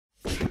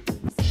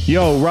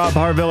Yo, Rob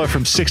Harviller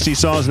from 60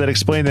 Songs That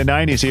Explain the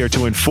 90s here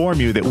to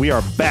inform you that we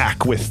are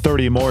back with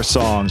 30 more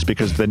songs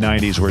because the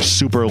 90s were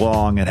super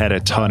long and had a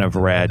ton of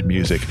rad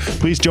music.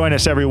 Please join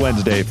us every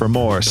Wednesday for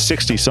more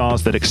 60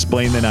 Songs That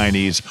Explain the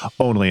 90s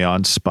only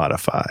on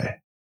Spotify.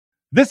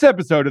 This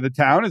episode of The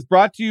Town is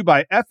brought to you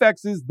by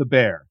FX's The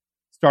Bear,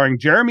 starring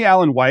Jeremy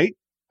Allen White,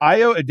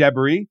 Ayo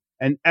Edebiri,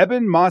 and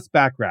Eben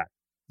Moss-Backrack.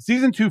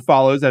 Season 2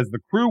 follows as the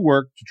crew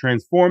work to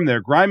transform their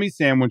grimy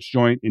sandwich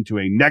joint into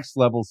a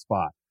next-level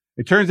spot.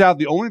 It turns out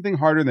the only thing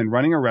harder than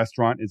running a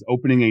restaurant is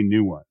opening a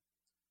new one.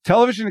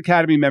 Television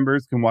Academy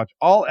members can watch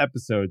all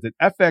episodes at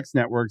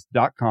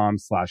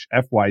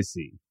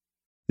fxnetworks.com/FYC.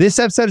 This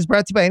episode is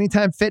brought to you by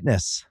Anytime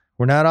Fitness.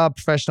 We're not all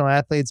professional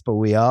athletes, but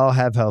we all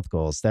have health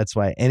goals. That's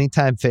why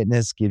Anytime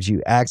Fitness gives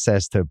you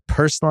access to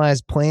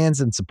personalized plans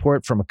and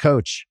support from a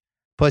coach.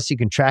 Plus, you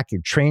can track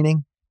your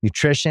training,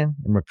 nutrition,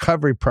 and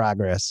recovery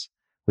progress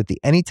with the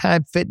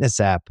Anytime Fitness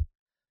app,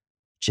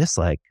 just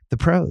like the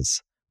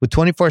pros. With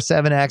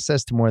 24/7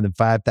 access to more than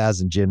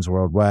 5,000 gyms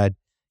worldwide,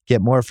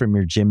 get more from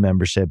your gym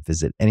membership.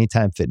 Visit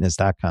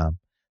anytimefitness.com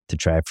to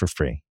try it for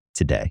free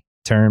today.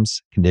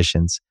 Terms,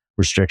 conditions,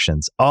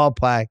 restrictions all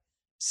apply.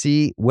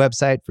 See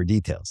website for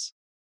details.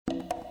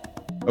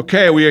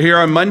 Okay, we are here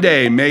on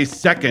Monday, May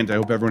 2nd. I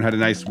hope everyone had a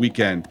nice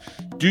weekend.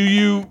 Do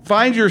you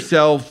find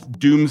yourself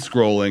doom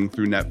scrolling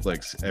through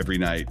Netflix every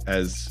night,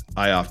 as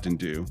I often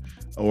do?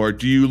 Or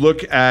do you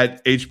look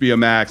at HBO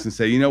Max and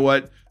say, you know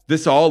what?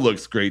 This all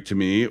looks great to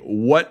me.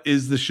 What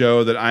is the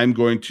show that I'm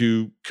going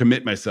to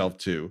commit myself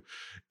to?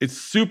 It's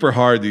super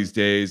hard these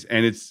days,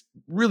 and it's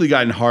really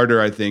gotten harder,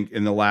 I think,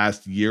 in the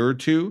last year or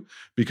two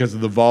because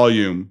of the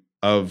volume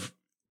of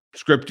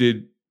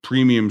scripted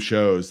premium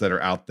shows that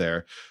are out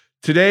there.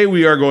 Today,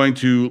 we are going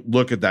to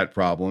look at that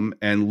problem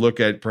and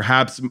look at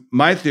perhaps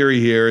my theory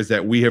here is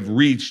that we have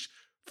reached,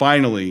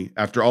 finally,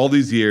 after all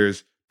these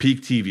years,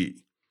 peak TV.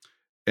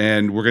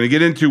 And we're going to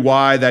get into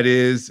why that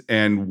is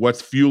and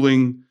what's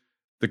fueling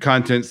the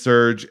content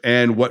surge,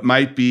 and what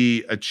might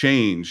be a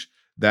change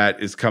that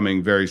is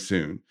coming very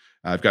soon.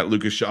 I've got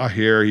Lucas Shaw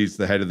here. He's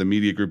the head of the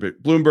media group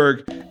at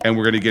Bloomberg, and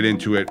we're going to get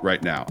into it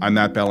right now. I'm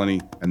Matt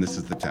Bellany, and this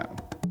is The Town.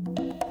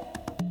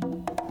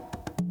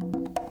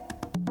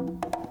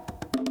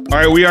 All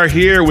right, we are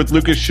here with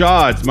Lucas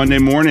Shaw. It's Monday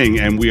morning,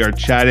 and we are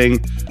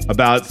chatting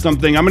about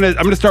something. I'm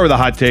gonna start with a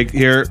hot take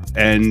here,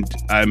 and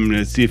I'm going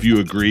to see if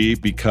you agree,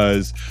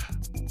 because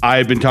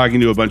I've been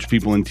talking to a bunch of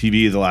people in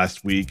TV the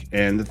last week,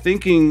 and the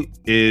thinking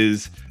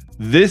is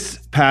this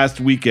past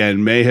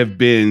weekend may have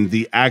been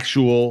the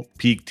actual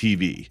peak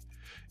TV.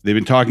 They've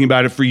been talking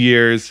about it for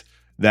years,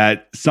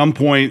 that some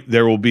point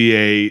there will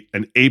be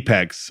an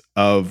apex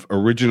of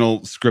original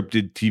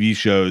scripted TV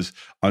shows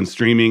on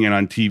streaming and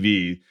on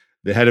TV.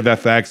 The head of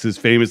FX has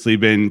famously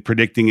been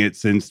predicting it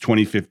since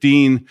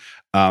 2015.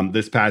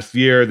 This past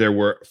year, there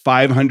were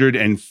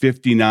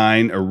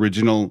 559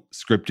 original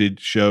scripted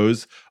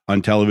shows on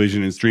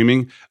television and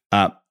streaming.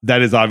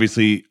 That is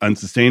obviously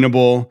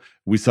unsustainable.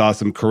 We saw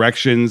some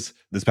corrections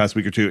this past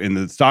week or two in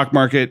the stock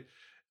market.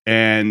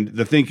 And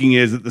the thinking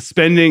is that the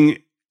spending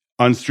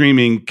on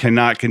streaming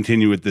cannot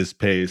continue at this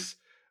pace.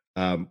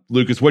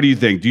 Lucas, what do you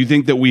think? Do you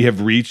think that we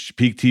have reached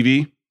peak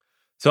TV?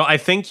 So I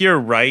think you're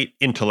right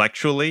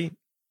intellectually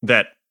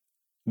that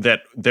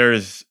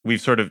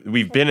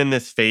we've been in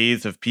this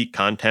phase of peak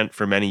content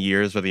for many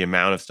years where the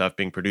amount of stuff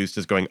being produced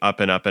is going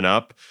up and up and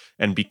up.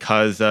 And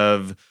because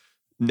of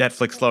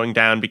Netflix slowing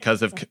down,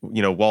 because of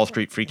Wall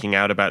Street freaking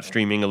out about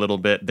streaming a little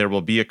bit, there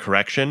will be a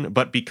correction.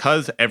 But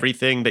because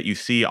everything that you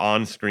see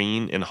on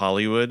screen in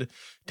Hollywood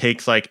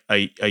takes like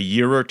a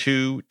year or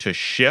two to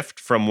shift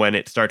from when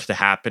it starts to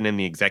happen in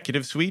the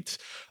executive suites,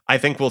 I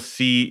think we'll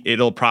see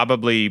it'll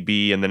probably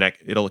be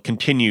it'll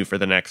continue for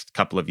the next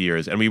couple of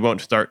years, and we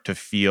won't start to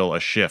feel a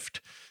shift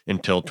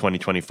until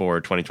 2024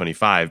 or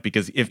 2025,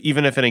 because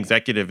even if an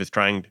executive is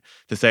trying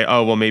to say,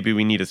 oh, well, maybe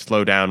we need to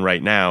slow down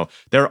right now,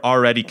 they're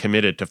already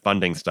committed to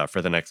funding stuff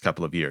for the next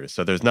couple of years.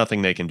 So there's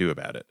nothing they can do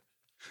about it.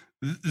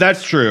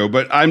 That's true,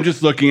 but I'm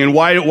just looking, and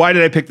why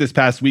did I pick this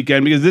past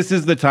weekend? Because this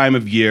is the time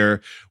of year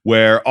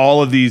where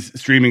all of these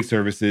streaming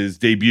services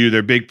debut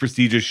their big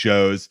prestigious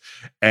shows,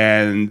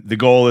 and the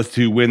goal is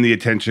to win the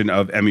attention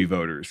of Emmy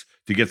voters,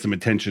 to get some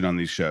attention on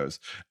these shows.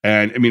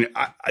 And I mean,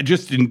 I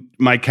just in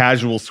my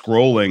casual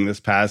scrolling this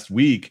past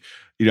week,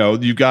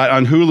 you've got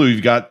on Hulu,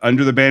 you've got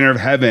Under the Banner of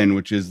Heaven,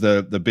 which is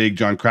the big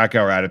Jon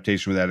Krakauer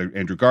adaptation with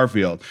Andrew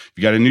Garfield.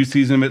 You've got a new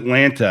season of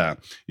Atlanta.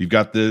 You've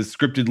got the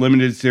scripted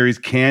limited series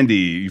Candy.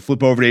 You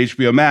flip over to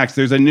HBO Max.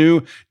 There's a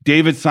new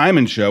David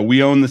Simon show,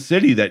 We Own the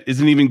City, that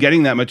isn't even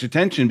getting that much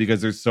attention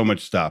because there's so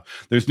much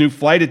stuff. There's new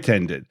Flight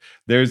Attendant.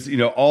 There's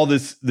all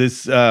these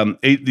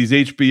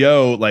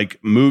HBO like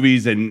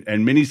movies and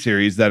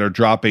miniseries that are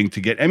dropping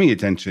to get Emmy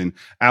attention.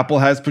 Apple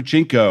has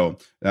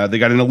Pachinko. They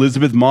got an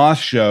Elizabeth Moss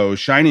show,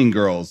 Shining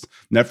Girls.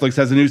 Netflix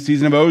has a new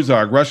season of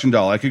Ozark, Russian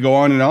Doll. I could go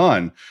on and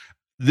on.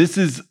 This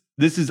is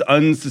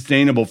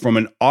unsustainable from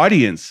an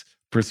audience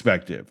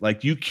perspective.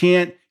 Like, you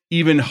can't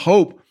even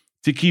hope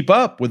to keep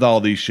up with all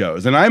these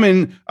shows. And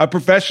I'm a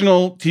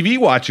professional TV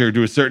watcher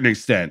to a certain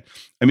extent.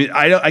 I mean,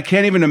 I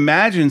can't even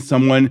imagine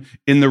someone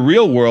in the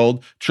real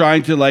world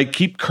trying to like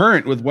keep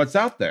current with what's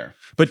out there.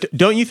 But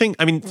don't you think,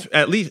 I mean,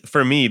 at least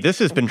for me, this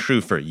has been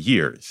true for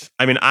years.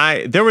 I mean,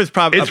 there was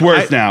probably... It's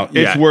worse now.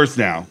 It's worse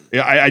now.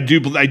 I do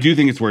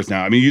think it's worse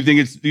now. I mean, do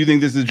you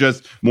think this is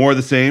just more of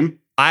the same?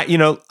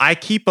 I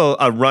keep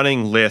a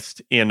running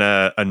list in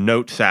a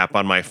notes app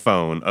on my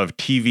phone of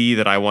TV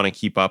that I want to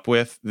keep up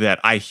with, that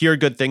I hear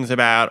good things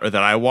about or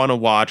that I want to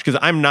watch, because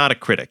I'm not a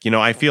critic.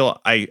 I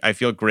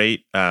feel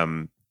great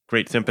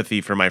great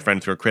sympathy for my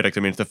friends who are critics.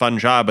 I mean, it's a fun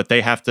job, but they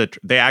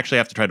actually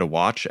have to try to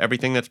watch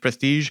everything that's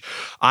prestige.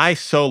 I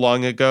so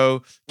long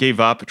ago gave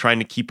up trying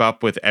to keep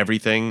up with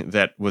everything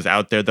that was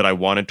out there that I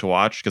wanted to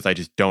watch, because I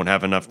just don't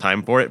have enough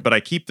time for it. But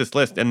I keep this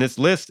list, and this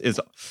list is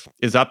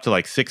up to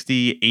like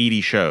 60,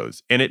 80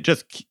 shows. And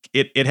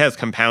it has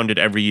compounded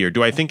every year.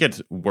 Do I think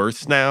it's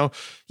worse now?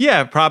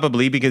 Yeah,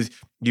 probably, because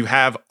you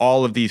have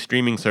all of these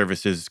streaming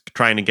services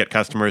trying to get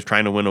customers,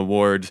 trying to win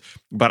awards.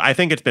 But I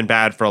think it's been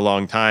bad for a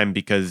long time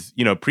because,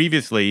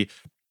 previously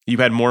you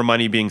had more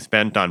money being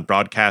spent on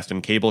broadcast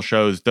and cable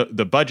shows.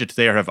 The budgets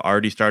there have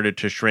already started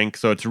to shrink.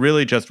 So it's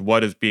really just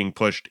what is being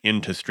pushed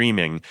into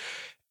streaming.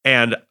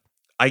 And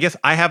I guess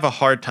I have a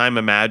hard time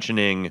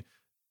imagining,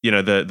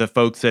 the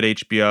folks at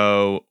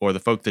HBO or the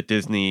folks at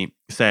Disney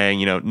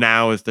saying,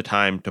 now is the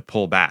time to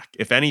pull back.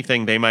 If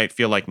anything, they might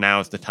feel like now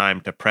is the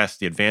time to press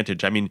the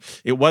advantage. I mean,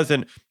 it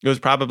was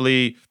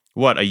probably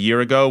a year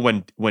ago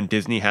when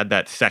Disney had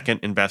that second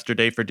investor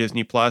day for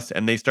Disney Plus,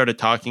 and they started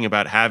talking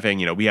about having,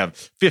 we have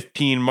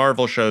 15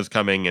 Marvel shows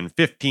coming and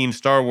 15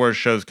 Star Wars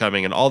shows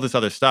coming and all this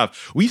other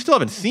stuff. We still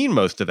haven't seen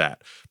most of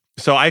that.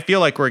 So I feel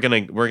like we're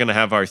gonna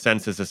have our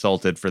senses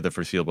assaulted for the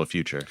foreseeable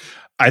future.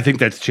 I think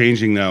that's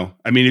changing, though.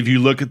 I mean, if you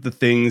look at the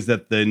things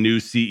that the new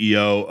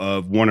CEO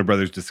of Warner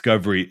Brothers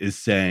Discovery is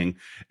saying,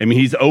 I mean,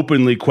 he's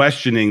openly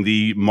questioning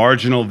the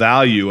marginal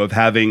value of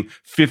having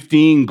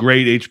 15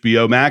 great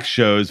HBO Max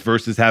shows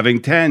versus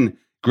having 10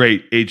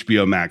 great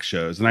HBO Max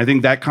shows. And I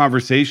think that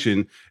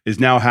conversation is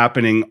now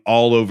happening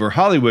all over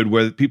Hollywood,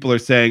 where people are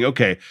saying,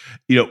 okay,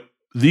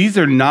 these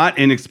are not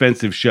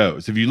inexpensive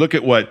shows. If you look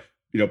at what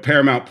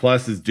Paramount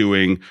Plus is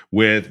doing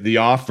with The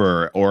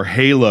Offer or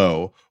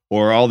Halo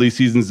or all these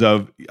seasons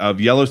of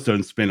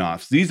Yellowstone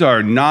spinoffs, these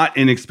are not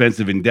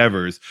inexpensive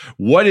endeavors.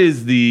 What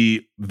is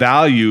the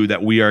value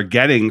that we are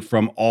getting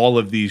from all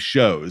of these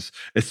shows,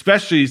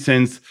 especially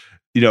since,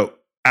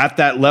 at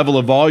that level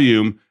of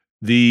volume,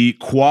 the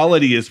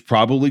quality is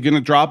probably going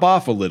to drop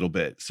off a little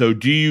bit. So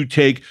do you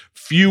take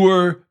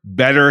fewer,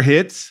 better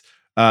hits,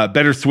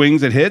 better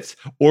swings at hits,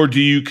 or do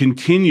you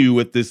continue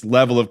with this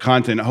level of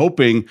content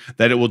hoping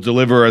that it will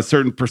deliver a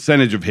certain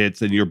percentage of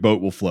hits and your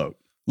boat will float?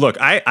 Look,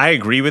 I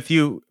agree with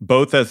you,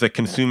 both as a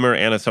consumer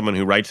and as someone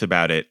who writes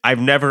about it.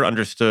 I've never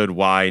understood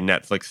why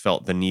Netflix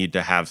felt the need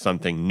to have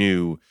something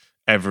new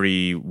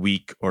every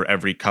week or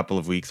every couple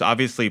of weeks.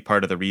 Obviously,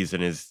 part of the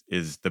reason is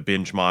the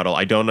binge model.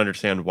 I don't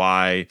understand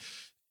why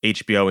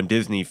HBO and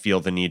Disney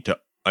feel the need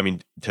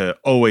to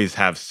always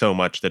have so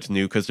much that's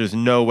new, because there's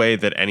no way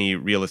that any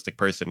realistic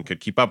person could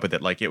keep up with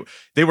it.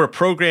 They were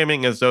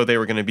programming as though they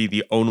were going to be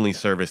the only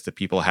service that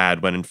people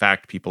had, when in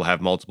fact people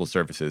have multiple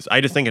services. I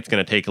just think it's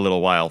going to take a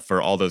little while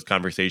for all those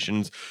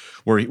conversations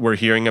we're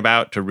hearing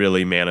about to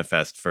really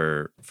manifest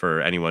for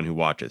anyone who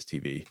watches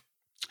TV.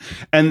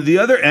 And the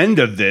other end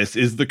of this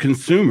is the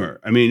consumer.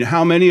 I mean,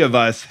 how many of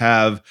us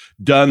have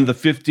done the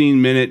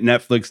 15-minute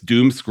Netflix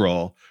doom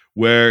scroll,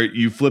 where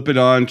you flip it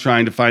on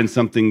trying to find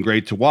something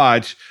great to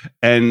watch,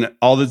 and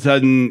all of a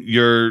sudden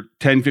you're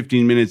 10,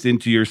 15 minutes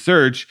into your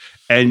search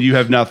and you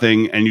have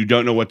nothing and you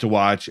don't know what to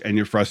watch and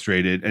you're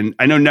frustrated. And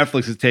I know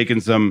Netflix has taken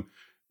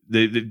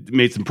they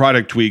made some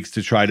product tweaks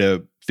to try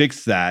to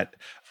fix that.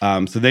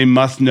 So they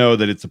must know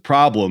that it's a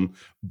problem.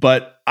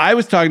 But I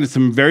was talking to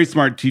some very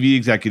smart TV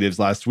executives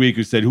last week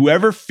who said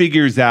whoever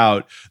figures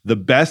out the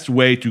best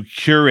way to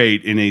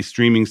curate in a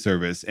streaming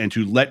service and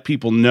to let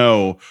people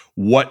know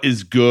what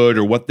is good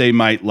or what they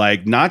might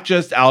like, not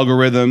just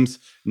algorithms,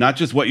 not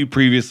just what you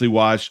previously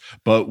watched,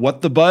 but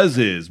what the buzz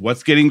is,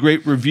 what's getting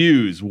great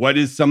reviews, what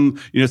is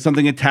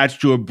something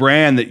attached to a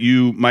brand that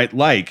you might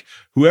like.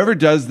 Whoever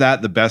does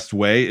that the best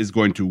way is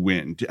going to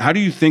win. How do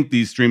you think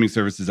these streaming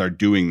services are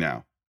doing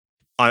now?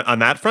 On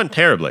that front,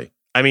 terribly.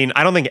 I mean,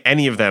 I don't think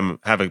any of them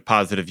have a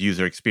positive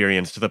user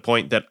experience, to the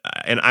point that,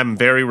 and I'm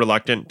very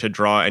reluctant to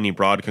draw any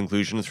broad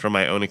conclusions from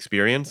my own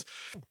experience,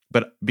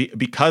 but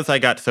because I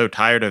got so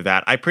tired of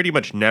that, I pretty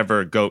much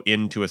never go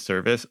into a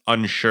service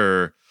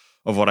unsure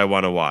of what I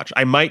want to watch.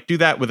 I might do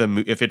that with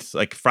if it's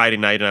like Friday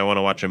night and I want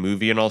to watch a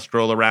movie and I'll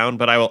scroll around,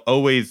 but I will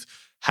always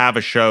have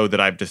a show that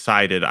I've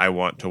decided I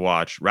want to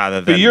watch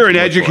rather than... But you're an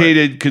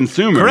educated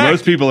consumer. Correct.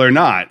 Most people are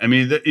not. I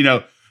mean,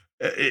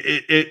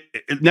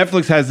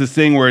 Netflix has this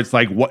thing where it's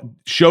like,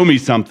 show me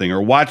something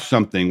or watch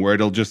something, where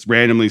it'll just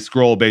randomly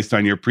scroll based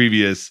on your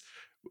previous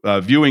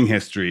viewing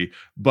history.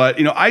 But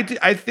I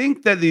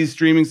think that these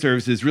streaming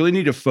services really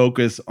need to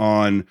focus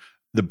on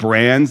the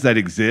brands that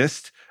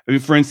exist. I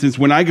mean, for instance,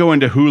 when I go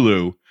into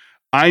Hulu,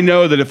 I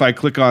know that if I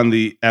click on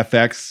the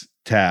FX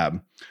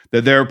tab,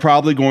 that there are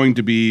probably going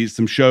to be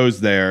some shows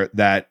there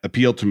that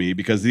appeal to me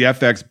because the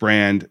FX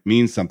brand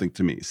means something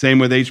to me. Same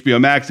with HBO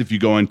Max if you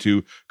go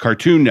into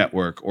Cartoon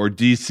Network or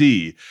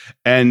DC.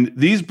 And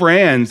these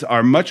brands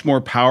are much more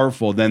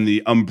powerful than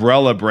the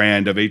umbrella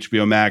brand of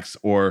HBO Max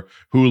or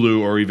Hulu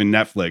or even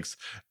Netflix.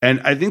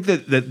 And I think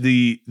that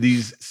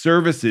these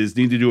services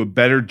need to do a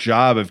better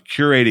job of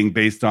curating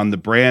based on the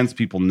brands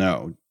people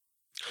know.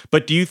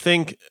 But do you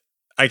think,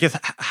 I guess,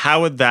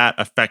 how would that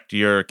affect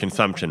your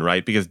consumption,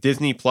 right? Because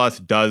Disney Plus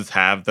does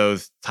have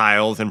those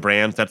tiles and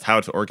brands. That's how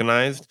it's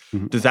organized.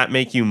 Mm-hmm. Does that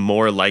make you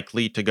more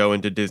likely to go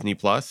into Disney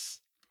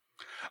Plus?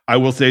 I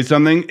will say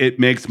something. It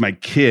makes my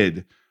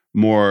kid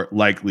more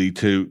likely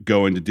to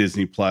go into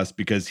Disney Plus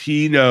because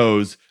he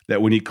knows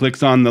that when he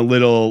clicks on the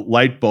little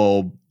light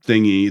bulb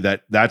thingy,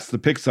 that's the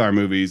Pixar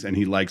movies and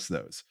he likes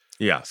those.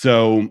 Yeah.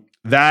 So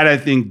that I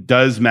think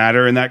does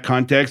matter in that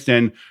context.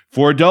 And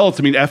for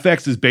adults, I mean,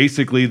 FX is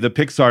basically the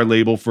Pixar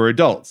label for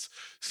adults.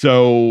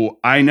 So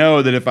I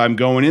know that if I'm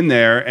going in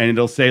there and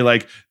it'll say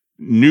like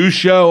new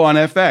show on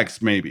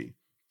FX, maybe,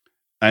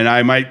 and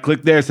I might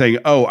click there saying,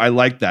 oh, I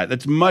like that.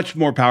 That's much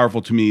more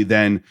powerful to me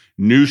than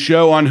new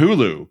show on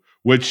Hulu,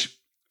 which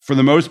for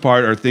the most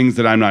part are things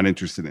that I'm not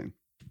interested in.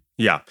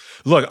 Yeah.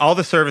 Look, all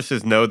the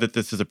services know that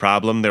this is a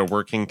problem. They're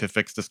working to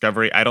fix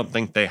Discovery. I don't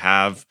think they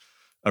have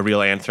a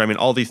real answer. I mean,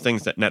 all these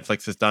things that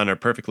Netflix has done are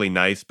perfectly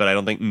nice, but I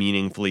don't think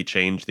meaningfully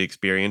change the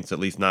experience, at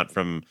least not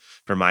from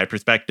my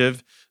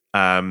perspective.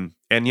 And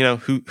you know,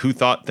 who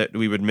thought that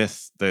we would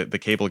miss the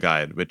cable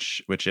guide,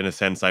 which in a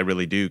sense I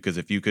really do, because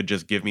if you could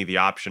just give me the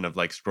option of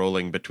like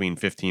scrolling between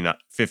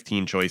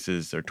 15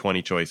 choices or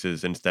 20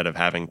 choices instead of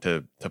having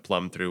to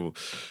plumb through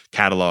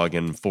catalog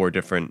and 4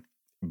 different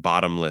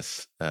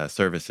bottomless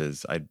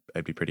services, I'd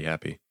be pretty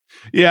happy.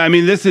 Yeah, I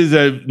mean, this is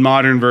a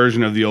modern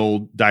version of the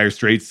old Dire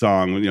Straits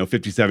song,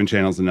 57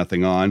 channels and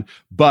nothing on.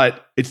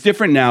 But it's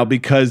different now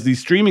because these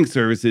streaming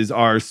services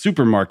are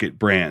supermarket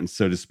brands,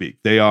 so to speak.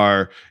 They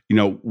are,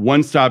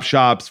 one-stop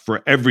shops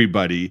for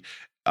everybody,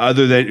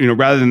 other than,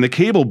 rather than the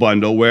cable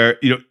bundle where,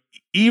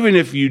 even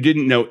if you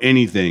didn't know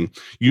anything,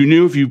 you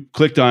knew if you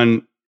clicked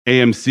on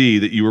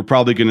AMC that you were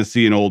probably going to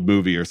see an old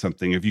movie or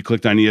something. If you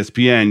clicked on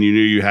ESPN, you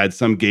knew you had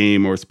some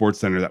game or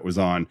SportsCenter that was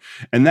on.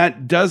 And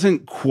that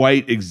doesn't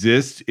quite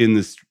exist in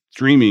the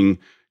streaming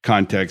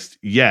context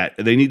yet.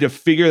 They need to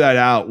figure that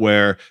out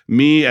where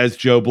me as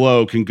Joe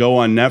Blow can go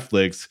on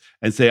Netflix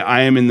and say,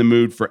 I am in the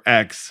mood for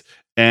X,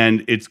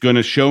 and it's going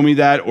to show me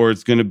that, or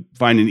it's going to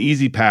find an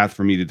easy path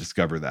for me to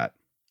discover that.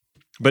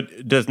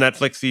 But does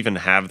Netflix even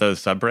have those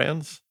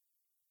sub-brands?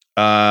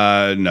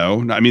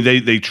 No. I mean,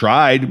 they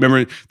tried.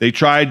 Remember, they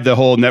tried the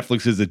whole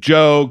Netflix is a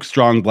joke,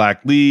 strong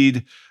black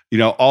lead,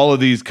 all of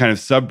these kind of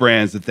sub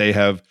brands that they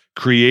have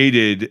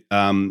created,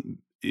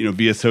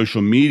 via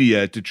social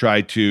media to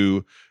try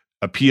to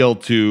appeal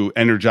to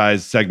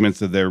energize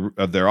segments of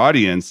their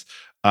audience.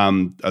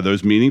 Are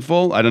those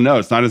meaningful? I don't know.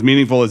 It's not as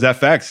meaningful as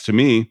FX to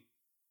me.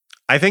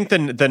 I think the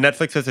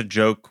Netflix as a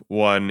joke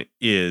one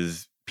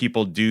is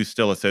people do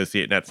still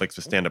associate Netflix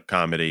with stand-up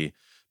comedy.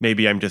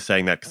 Maybe I'm just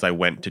saying that because I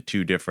went to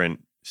 2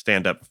 different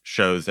stand-up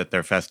shows at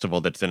their festival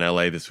that's in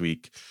LA this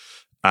week.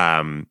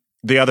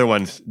 The other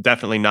ones,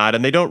 definitely not.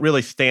 And they don't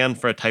really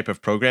stand for a type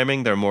of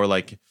programming. They're more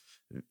like,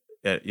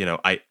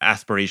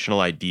 aspirational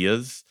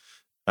ideas.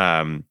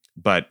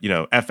 But,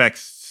 FX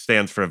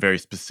stands for a very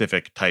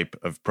specific type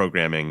of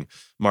programming.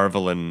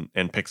 Marvel and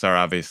Pixar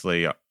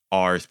obviously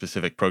are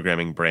specific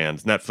programming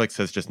brands. Netflix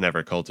has just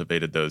never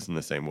cultivated those in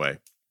the same way.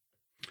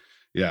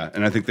 Yeah,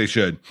 and I think they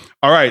should.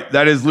 All right,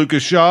 that is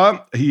Lucas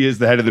Shaw. He is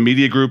the head of the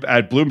media group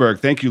at Bloomberg.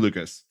 Thank you,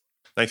 Lucas.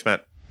 Thanks,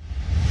 Matt.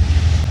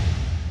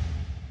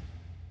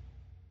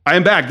 I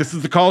am back. This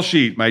is the call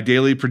sheet, my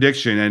daily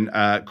prediction.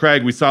 And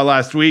Craig, we saw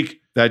last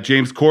week that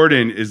James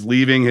Corden is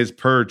leaving his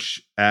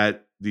perch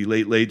at the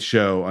Late Late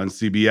Show on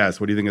CBS.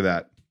 What do you think of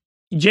that?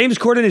 James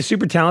Corden is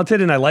super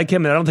talented, and I like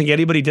him, and I don't think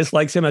anybody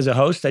dislikes him as a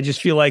host. I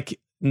just feel like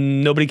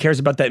nobody cares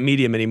about that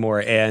medium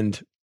anymore,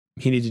 and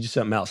he needs to do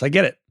something else. I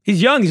get it. He's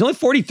young. He's only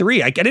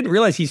 43. I didn't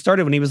realize he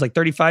started when he was like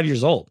 35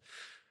 years old.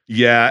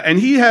 Yeah, and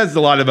he has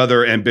a lot of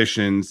other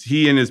ambitions.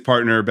 He and his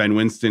partner, Ben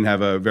Winston,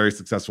 have a very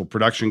successful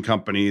production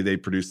company. They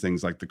produce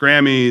things like the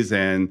Grammys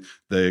and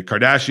the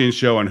Kardashian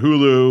Show on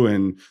Hulu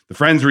and the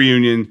Friends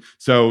reunion.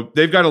 So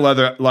they've got a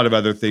lot of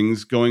other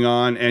things going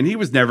on. And he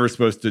was never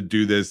supposed to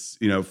do this,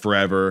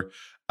 forever.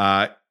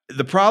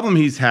 The problem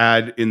he's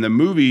had in the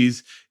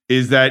movies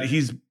is that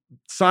he's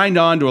signed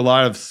on to a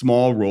lot of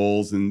small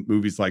roles in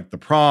movies like The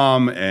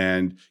Prom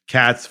and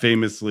Cats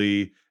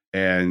famously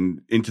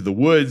and Into the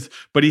Woods,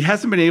 but he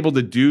hasn't been able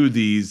to do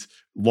these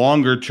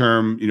longer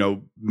term,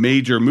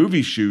 major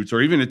movie shoots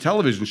or even a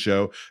television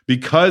show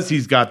because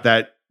he's got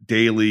that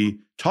daily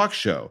talk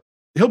show.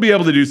 He'll be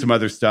able to do some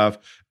other stuff,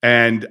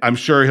 and I'm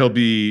sure he'll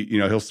be,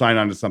 he'll sign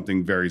on to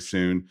something very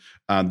soon.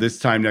 This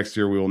time next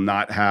year, we will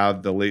not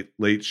have the Late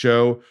Late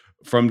Show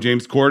from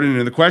James Corden.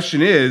 And the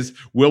question is,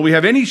 will we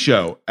have any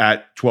show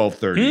at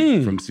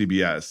 12:30 from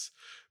CBS?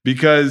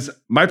 Because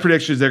my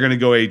prediction is they're going to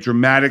go a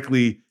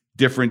dramatically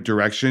different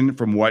direction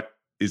from what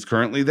is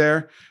currently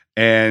there.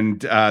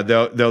 And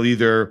they'll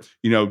either,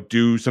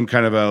 do some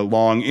kind of a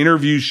long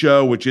interview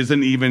show, which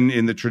isn't even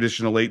in the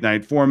traditional late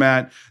night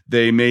format.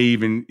 They may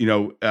even,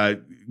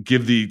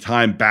 give the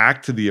time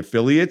back to the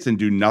affiliates and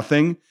do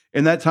nothing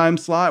in that time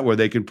slot, where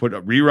they can put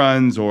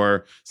reruns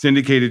or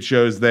syndicated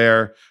shows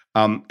there.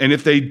 And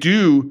if they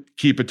do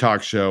keep a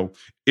talk show,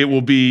 it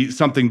will be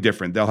something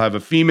different. They'll have a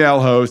female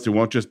host. It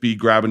won't just be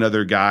grab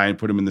another guy and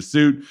put him in the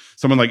suit.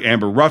 Someone like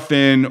Amber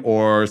Ruffin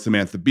or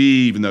Samantha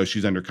Bee, even though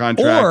she's under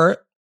contract.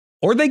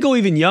 Or they go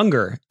even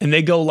younger and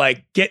they go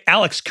get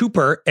Alex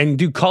Cooper and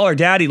do Call Her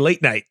Daddy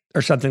late night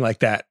or something like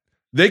that.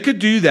 They could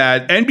do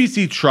that.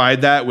 NBC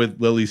tried that with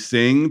Lily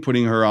Singh,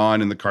 putting her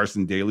on in the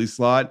Carson Daly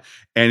slot,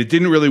 and it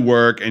didn't really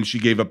work. And she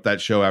gave up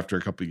that show after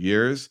a couple of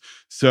years.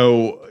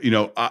 So,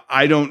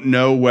 I don't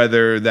know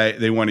whether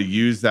they want to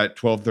use that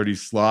 12:30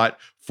 slot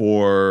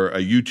for a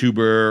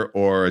YouTuber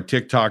or a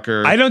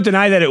TikToker. I don't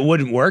deny that it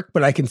wouldn't work,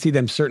 but I can see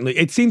them certainly.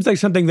 It seems like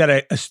something that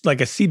a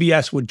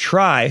CBS would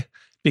try,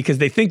 because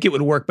they think it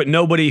would work, but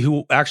nobody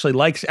who actually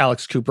likes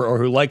Alex Cooper or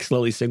who likes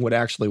Lily Singh would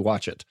actually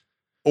watch it.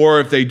 Or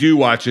if they do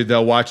watch it,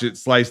 they'll watch it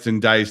sliced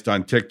and diced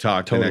on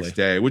TikTok the next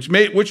day, which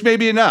may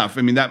be enough.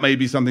 I mean, that may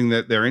be something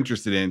that they're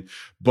interested in.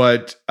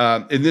 But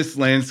in this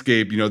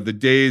landscape, the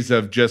days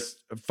of just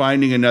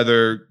finding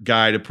another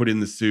guy to put in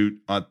the suit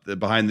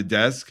behind the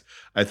desk,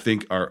 I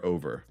think are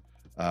over.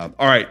 All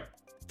right.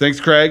 Thanks,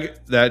 Craig.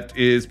 That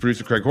is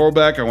producer Craig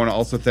Horlbeck. I want to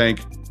also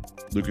thank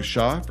Lucas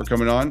Shaw for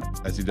coming on,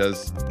 as he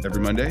does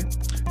every Monday.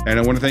 And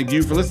I want to thank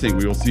you for listening.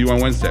 We will see you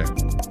on Wednesday.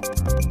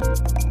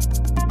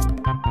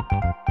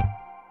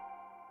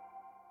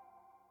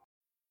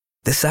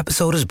 This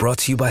episode is brought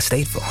to you by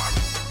State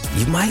Farm.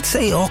 You might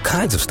say all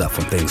kinds of stuff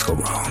when things go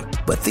wrong,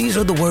 but these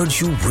are the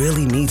words you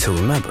really need to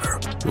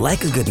remember.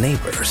 Like a good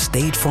neighbor,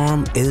 State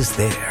Farm is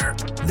there.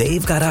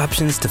 They've got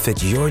options to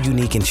fit your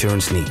unique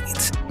insurance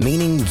needs,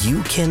 meaning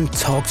you can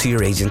talk to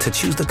your agent to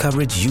choose the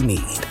coverage you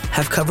need,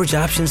 have coverage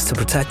options to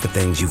protect the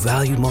things you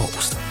value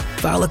most,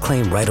 file a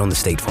claim right on the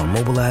State Farm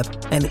mobile app,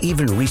 and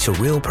even reach a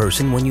real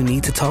person when you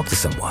need to talk to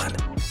someone.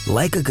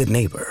 Like a good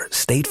neighbor,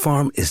 State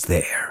Farm is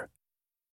there.